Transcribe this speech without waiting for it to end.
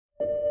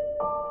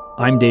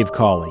I'm Dave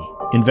Cawley,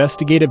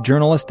 investigative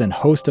journalist and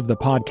host of the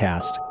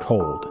podcast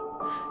Cold.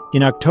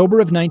 In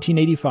October of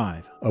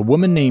 1985, a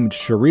woman named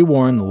Cherie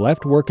Warren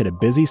left work at a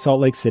busy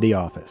Salt Lake City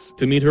office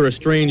to meet her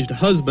estranged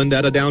husband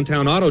at a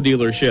downtown auto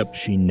dealership.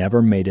 She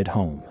never made it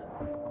home.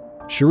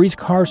 Cherie's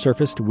car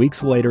surfaced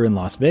weeks later in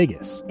Las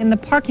Vegas. In the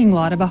parking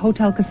lot of a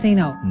hotel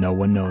casino. No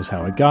one knows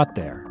how it got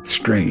there.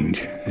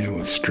 Strange. It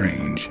was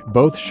strange.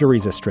 Both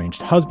Cherie's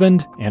estranged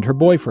husband and her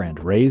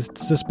boyfriend raised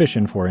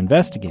suspicion for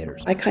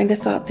investigators. I kind of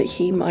thought that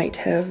he might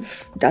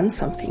have done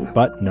something.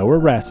 But no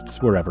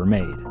arrests were ever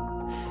made.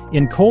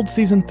 In Cold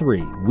Season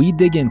 3, we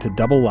dig into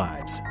double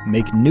lives,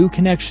 make new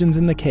connections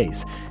in the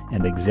case,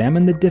 and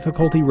examine the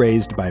difficulty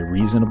raised by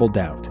reasonable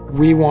doubt.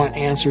 We want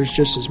answers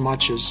just as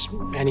much as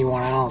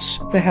anyone else.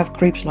 They have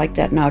creeps like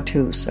that now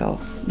too,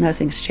 so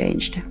nothing's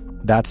changed.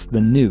 That's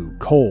the new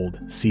Cold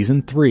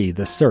Season 3,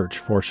 The Search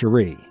for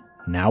Cherie,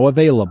 now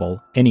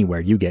available anywhere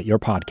you get your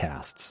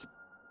podcasts.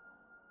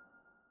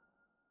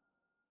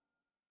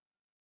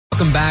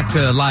 Welcome back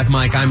to Live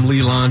Mike. I'm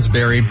Lee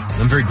Lonsberry.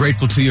 I'm very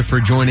grateful to you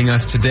for joining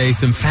us today.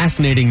 Some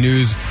fascinating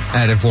news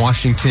out of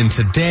Washington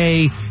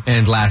today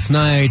and last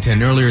night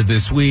and earlier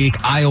this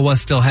week. Iowa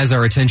still has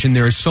our attention.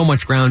 There is so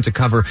much ground to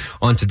cover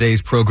on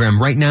today's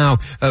program. Right now,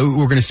 we're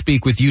going to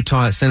speak with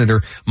Utah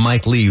Senator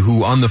Mike Lee,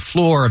 who on the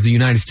floor of the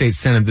United States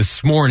Senate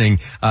this morning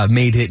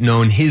made it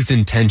known his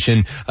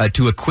intention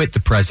to acquit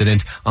the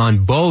president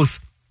on both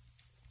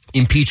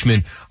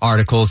impeachment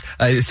articles.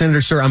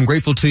 Senator, sir, I'm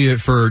grateful to you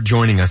for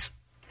joining us.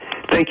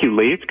 Thank you,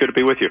 Lee. It's good to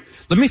be with you.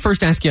 Let me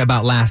first ask you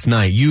about last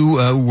night. You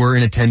were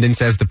in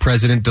attendance as the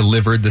president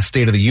delivered the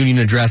State of the Union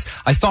address.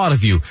 I thought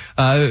of you.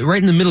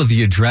 Right in the middle of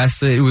the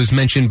address, it was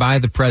mentioned by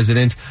the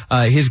president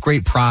his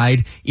great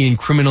pride in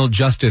criminal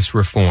justice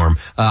reform.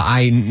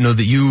 I know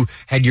that you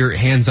had your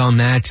hands on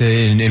that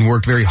and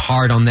worked very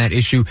hard on that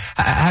issue.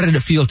 How did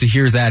it feel to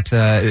hear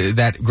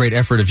that great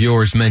effort of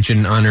yours mentioned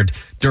and honored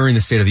during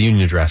the State of the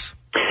Union address?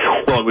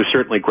 Well, it was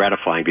certainly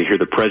gratifying to hear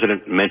the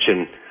president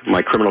mention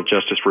my criminal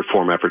justice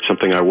reform effort,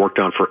 something I worked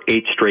on for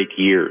 8 straight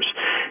years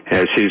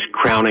as his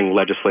crowning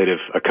legislative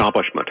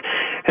accomplishment.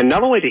 And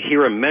not only to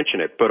hear him mention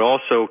it, but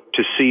also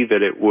to see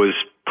that it was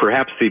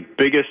perhaps the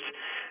biggest,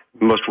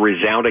 most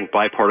resounding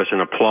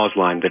bipartisan applause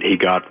line that he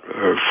got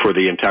for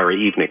the entire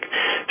evening.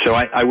 So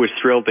I was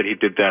thrilled that he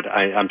did that.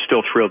 I'm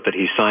still thrilled that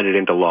he signed it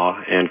into law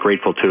and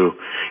grateful to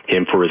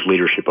him for his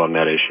leadership on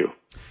that issue.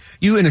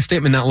 You, in a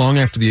statement not long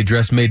after the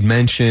address, made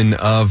mention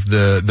of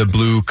the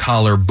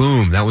blue-collar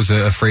boom. That was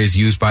a phrase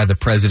used by the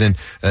president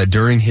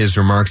during his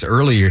remarks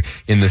earlier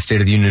in the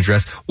State of the Union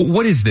address.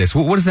 What is this?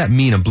 What does that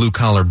mean, a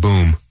blue-collar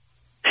boom?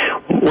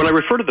 When I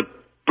refer to the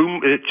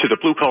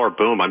blue-collar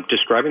boom, I'm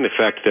describing the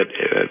fact that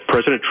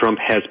President Trump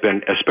has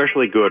been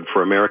especially good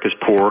for America's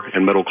poor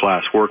and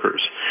middle-class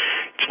workers.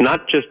 It's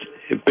not just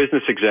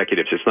business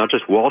executives. It's not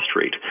just Wall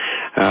Street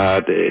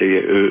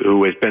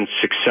who has been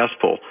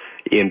successful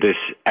in this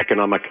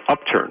economic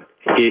upturn.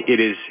 It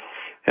is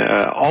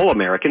all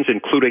Americans,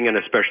 including and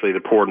especially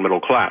the poor and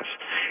middle class.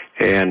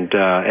 And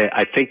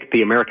I think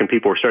the American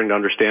people are starting to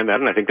understand that,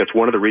 and I think that's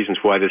one of the reasons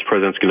why this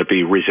president's going to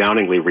be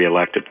resoundingly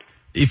reelected.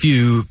 If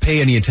you pay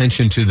any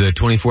attention to the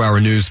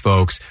 24-hour news,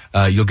 folks,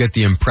 you'll get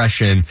the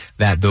impression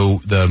that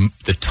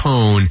the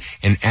tone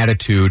and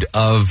attitude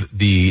of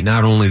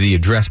not only the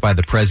address by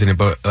the president,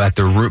 but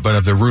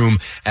of the room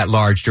at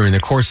large during the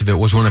course of it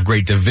was one of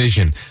great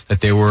division. That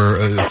there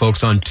were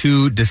folks on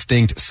two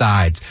distinct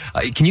sides.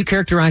 Can you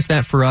characterize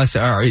that for us?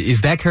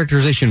 Is that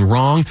characterization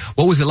wrong?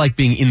 What was it like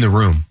being in the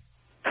room?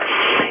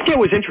 Yeah, it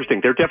was interesting.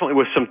 There definitely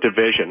was some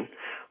division.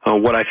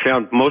 What I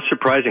found most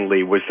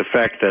surprisingly was the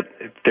fact that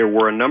there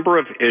were a number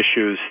of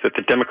issues that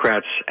the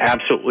Democrats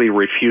absolutely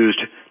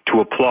refused to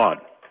applaud,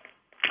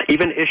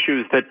 even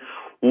issues that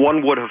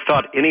one would have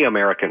thought any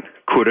American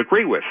could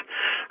agree with,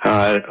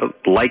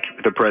 like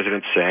the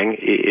president saying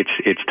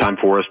it's time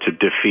for us to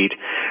defeat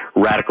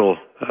radical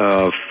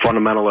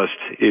fundamentalist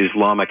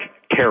Islamic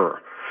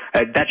terror.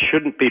 That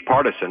shouldn't be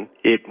partisan.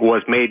 It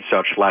was made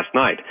such last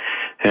night.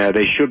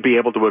 They should be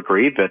able to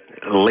agree that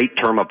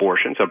late-term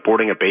abortions,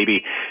 aborting a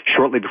baby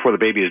shortly before the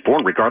baby is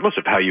born, regardless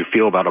of how you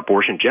feel about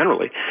abortion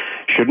generally,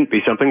 shouldn't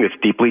be something that's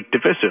deeply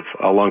divisive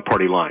along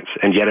party lines.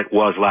 And yet it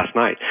was last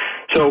night.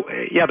 So,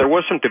 yeah, there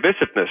was some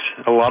divisiveness.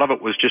 A lot of it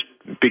was just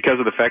because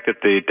of the fact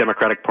that the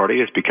Democratic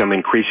Party has become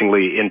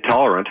increasingly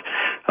intolerant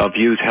of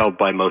views held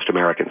by most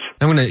Americans.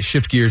 I'm going to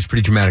shift gears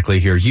pretty dramatically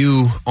here.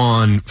 You,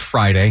 on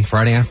Friday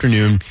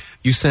afternoon,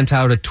 you sent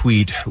out a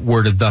tweet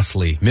worded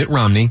thusly: Mitt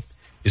Romney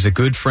is a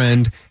good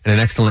friend and an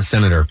excellent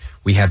senator.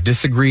 We have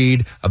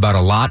disagreed about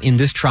a lot in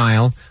this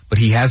trial, but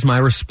he has my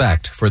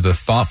respect for the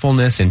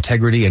thoughtfulness,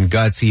 integrity, and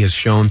guts he has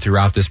shown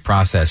throughout this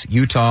process.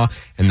 Utah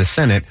and the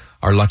Senate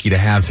are lucky to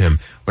have him.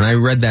 When I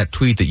read that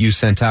tweet that you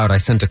sent out, I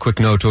sent a quick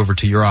note over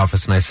to your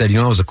office and I said, it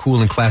was a cool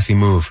and classy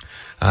move.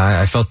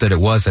 I felt that it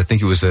was. I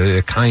think it was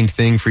a kind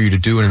thing for you to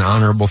do and an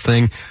honorable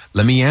thing.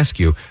 Let me ask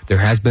you, there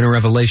has been a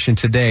revelation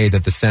today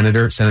that the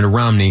Senator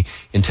Romney,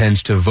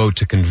 intends to vote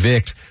to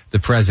convict the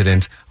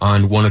president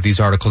on one of these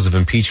articles of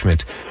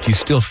impeachment. Do you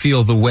still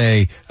feel the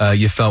way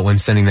you felt when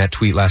sending that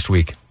tweet last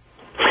week?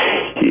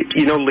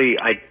 You know, Lee,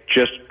 I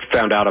just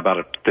found out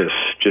about this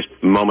just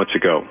moments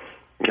ago.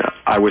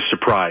 I was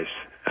surprised.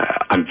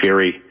 I'm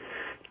very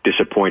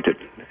disappointed.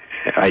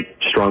 I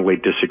strongly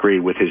disagree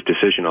with his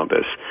decision on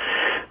this.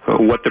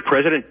 What the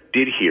president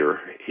did here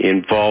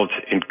involved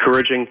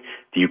encouraging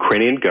the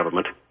Ukrainian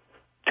government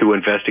to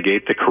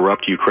investigate the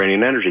corrupt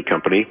Ukrainian energy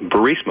company,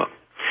 Burisma.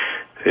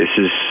 This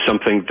is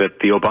something that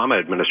the Obama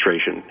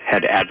administration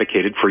had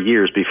advocated for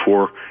years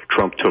before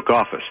Trump took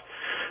office.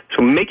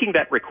 So making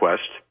that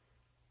request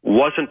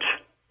wasn't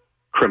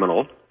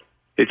criminal.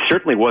 It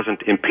certainly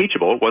wasn't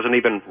impeachable. It wasn't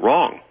even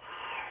wrong.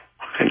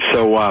 And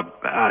so,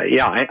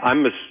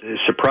 I'm as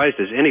surprised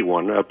as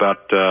anyone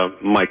about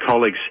my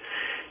colleague's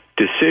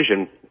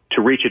decision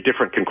to reach a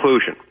different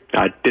conclusion.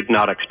 I did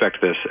not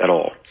expect this at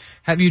all.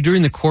 Have you,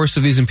 during the course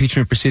of these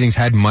impeachment proceedings,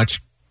 had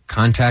much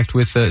contact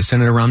with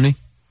Senator Romney?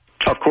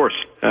 Of course.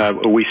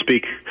 We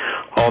speak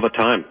all the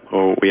time.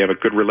 We have a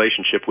good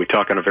relationship. We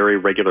talk on a very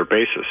regular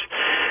basis.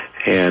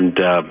 And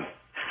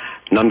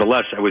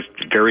nonetheless, I was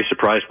very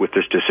surprised with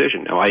this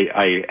decision. Now,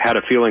 I had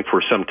a feeling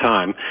for some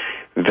time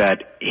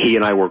that he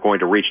and I were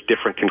going to reach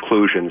different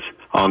conclusions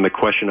on the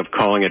question of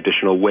calling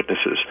additional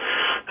witnesses.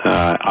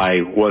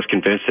 I was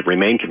convinced and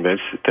remain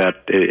convinced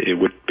that it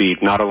would be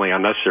not only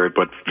unnecessary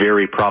but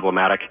very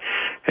problematic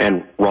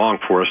and wrong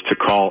for us to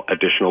call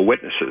additional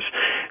witnesses.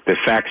 The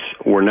facts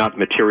were not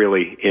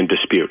materially in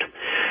dispute.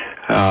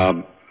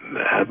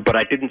 But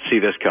I didn't see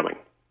this coming.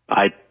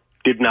 I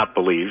did not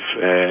believe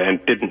and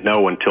didn't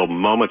know until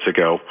moments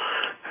ago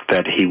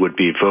that he would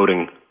be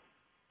voting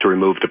to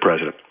remove the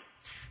president.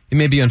 It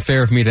may be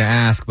unfair of me to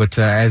ask, but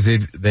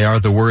they are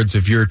the words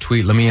of your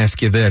tweet, let me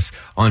ask you this.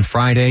 On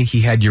Friday,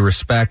 he had your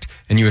respect,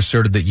 and you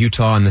asserted that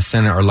Utah and the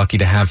Senate are lucky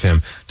to have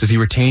him. Does he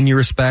retain your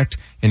respect,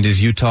 and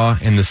is Utah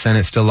and the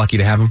Senate still lucky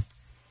to have him?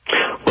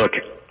 Look,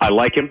 I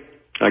like him.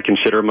 I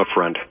consider him a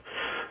friend.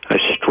 I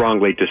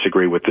strongly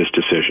disagree with this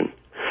decision.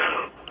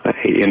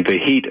 In the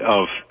heat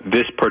of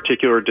this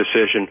particular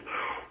decision,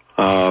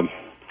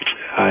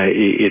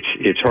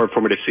 it's hard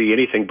for me to see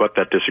anything but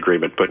that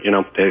disagreement. But,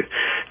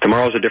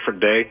 tomorrow's a different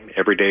day.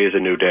 Every day is a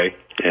new day.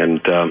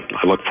 And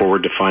I look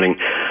forward to finding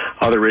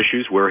other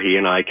issues where he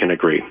and I can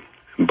agree.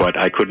 But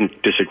I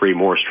couldn't disagree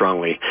more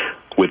strongly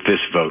with this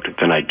vote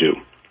than I do.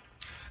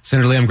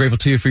 Senator Lee, I'm grateful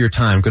to you for your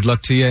time. Good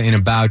luck to you. In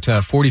about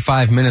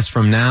 45 minutes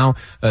from now,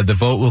 the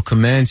vote will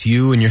commence.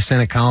 You and your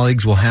Senate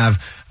colleagues will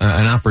have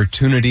an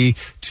opportunity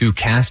to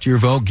cast your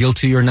vote,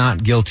 guilty or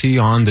not guilty,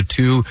 on the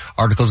 2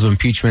 articles of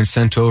impeachment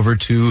sent over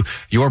to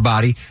your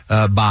body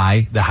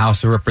by the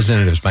House of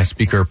Representatives, by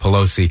Speaker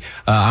Pelosi.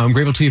 I'm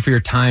grateful to you for your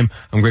time.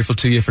 I'm grateful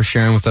to you for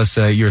sharing with us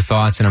your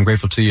thoughts, and I'm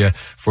grateful to you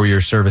for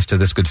your service to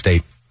this good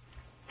state.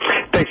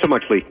 Thanks so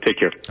much, Lee. Take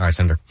care. All right,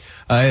 Senator.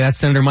 That's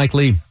Senator Mike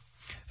Lee.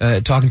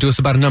 Talking to us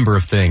about a number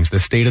of things, the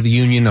State of the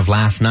Union of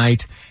last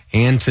night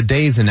and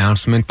today's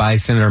announcement by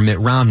Senator Mitt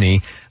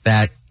Romney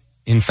that,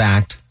 in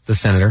fact,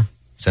 Senator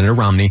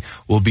Romney,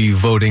 will be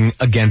voting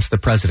against the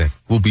president,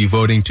 will be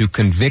voting to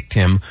convict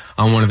him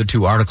on one of the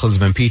 2 articles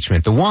of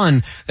impeachment. The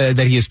one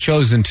that he has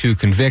chosen to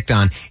convict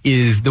on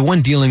is the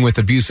one dealing with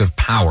abuse of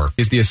power,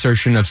 is the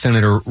assertion of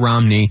Senator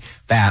Romney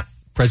that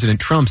President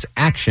Trump's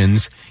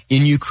actions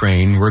in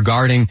Ukraine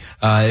regarding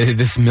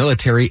this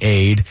military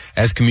aid,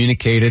 as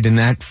communicated in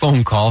that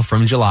phone call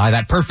from July,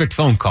 that perfect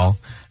phone call,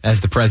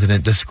 as the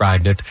president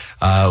described it,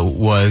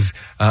 was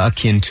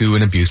akin to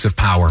an abuse of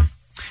power.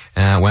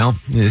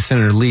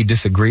 Senator Lee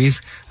disagrees.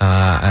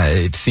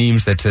 It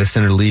seems that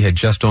Senator Lee had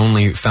just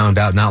only found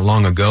out not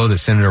long ago that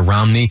Senator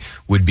Romney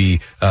would be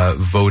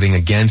voting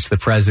against the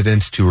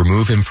president to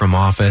remove him from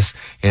office,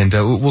 and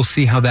we'll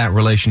see how that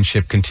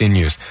relationship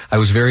continues. I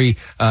was very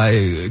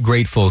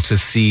grateful to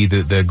see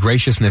the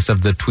graciousness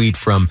of the tweet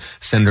from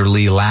Senator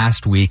Lee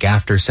last week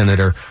after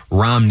Senator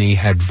Romney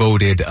had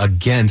voted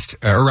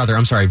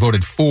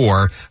voted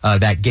for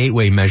that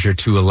gateway measure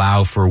to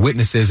allow for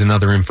witnesses and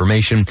other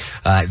information.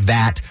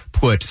 That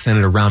put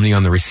Senator Romney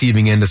on the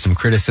receiving end of some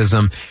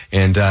criticism,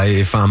 and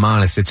if I'm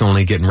honest, it's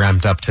only getting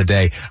ramped up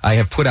today. I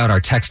have put out our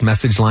text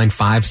message line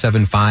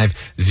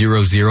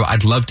 57500.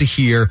 I'd love to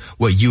hear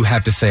what you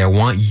have to say. I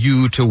want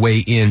you to weigh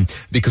in,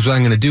 because what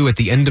I'm going to do at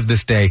the end of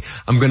this day,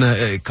 I'm going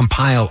to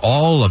compile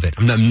all of it.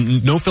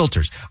 No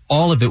filters.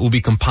 All of it will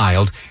be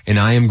compiled, and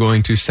I am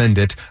going to send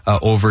it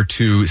over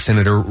to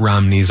Senator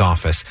Romney's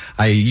office.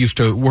 I used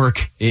to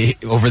work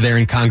over there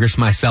in Congress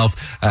myself.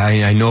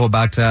 I know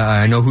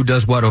I know who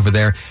does what over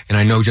there, and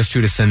I know just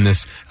who to send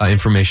this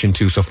information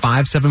to. So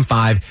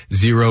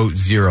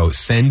 57500.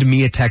 Send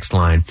me a text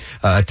line,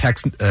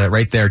 text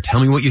right there. Tell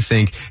me what you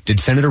think. Did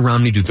Senator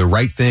Romney do the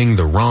right thing,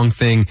 the wrong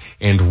thing,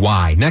 and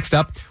why? Next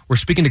up, we're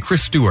speaking to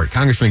Chris Stewart,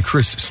 Congressman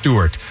Chris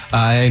Stewart,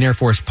 an Air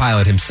Force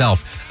pilot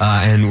himself,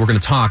 and we're going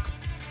to talk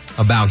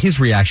about his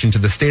reaction to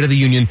the State of the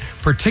Union,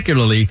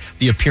 particularly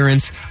the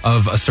appearance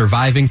of a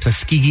surviving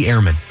Tuskegee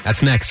Airman.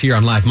 That's next here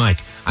on Live Mike.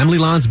 I'm Lee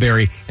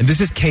Lonsberry, and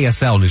this is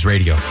KSL News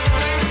Radio.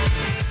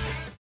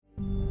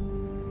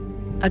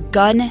 A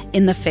gun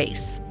in the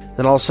face.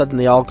 Then all of a sudden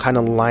they all kind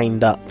of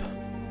lined up.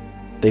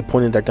 They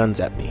pointed their guns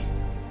at me.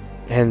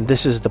 And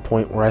this is the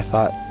point where I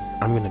thought,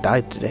 I'm going to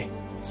die today.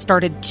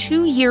 Started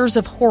 2 years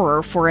of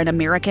horror for an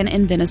American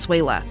in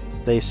Venezuela.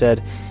 They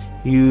said,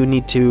 you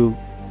need to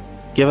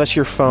give us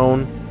your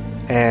phone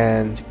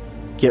and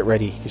get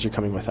ready because you're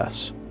coming with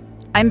us.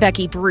 I'm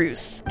Becky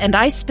Bruce, and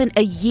I spent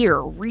a year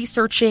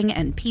researching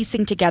and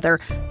piecing together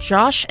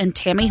Josh and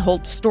Tammy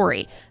Holt's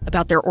story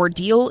about their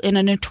ordeal in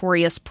a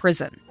notorious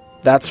prison.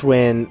 That's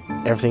when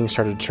everything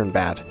started to turn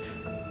bad.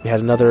 We had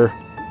another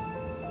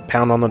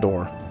pound on the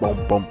door.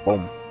 Boom, boom,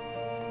 boom.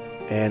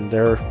 And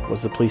there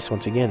was the police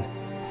once again.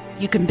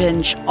 You can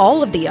binge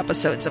all of the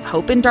episodes of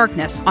Hope in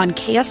Darkness on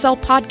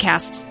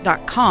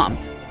KSLpodcasts.com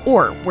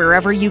or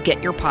wherever you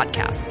get your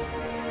podcasts.